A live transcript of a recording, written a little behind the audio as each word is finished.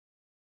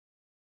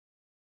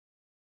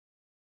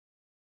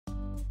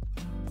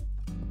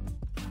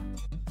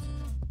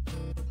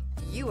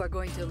You are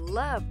going to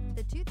love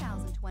the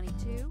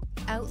 2022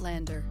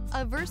 Outlander.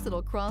 A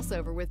versatile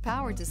crossover with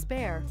power to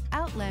spare,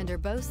 Outlander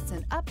boasts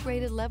an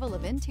upgraded level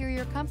of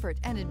interior comfort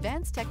and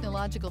advanced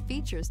technological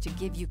features to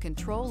give you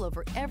control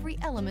over every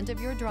element of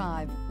your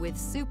drive. With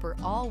super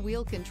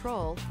all-wheel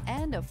control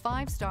and a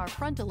 5-star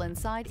frontal and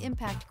side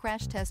impact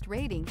crash test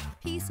rating,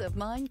 peace of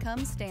mind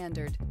comes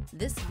standard.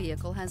 This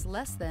vehicle has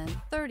less than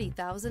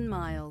 30,000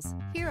 miles.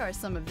 Here are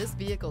some of this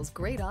vehicle's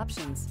great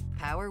options: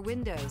 power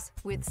windows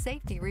with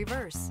safety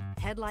reverse,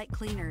 headlight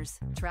cleaners,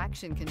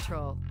 traction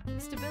control,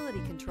 stability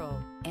control,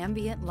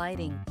 ambient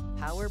lighting,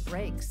 power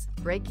brakes,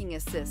 braking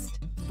assist,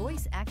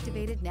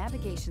 voice-activated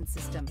navigation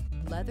system,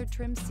 leather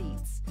trim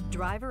seats,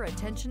 driver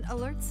attention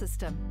alert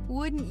system.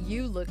 Wouldn't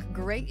you look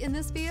great in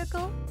this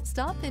vehicle?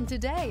 Stop in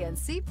today and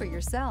see for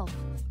yourself.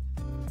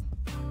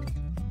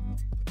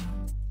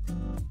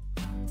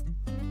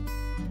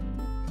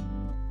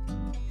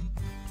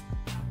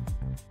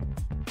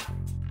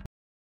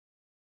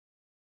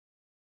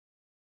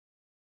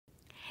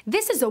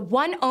 This is a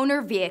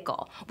one-owner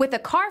vehicle with a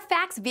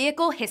Carfax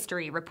Vehicle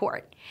History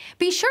Report.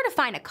 Be sure to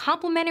find a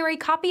complimentary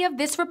copy of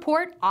this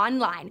report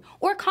online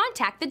or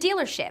contact the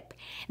dealership.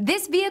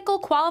 This vehicle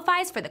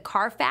qualifies for the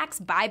Carfax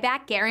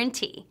Buyback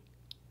Guarantee.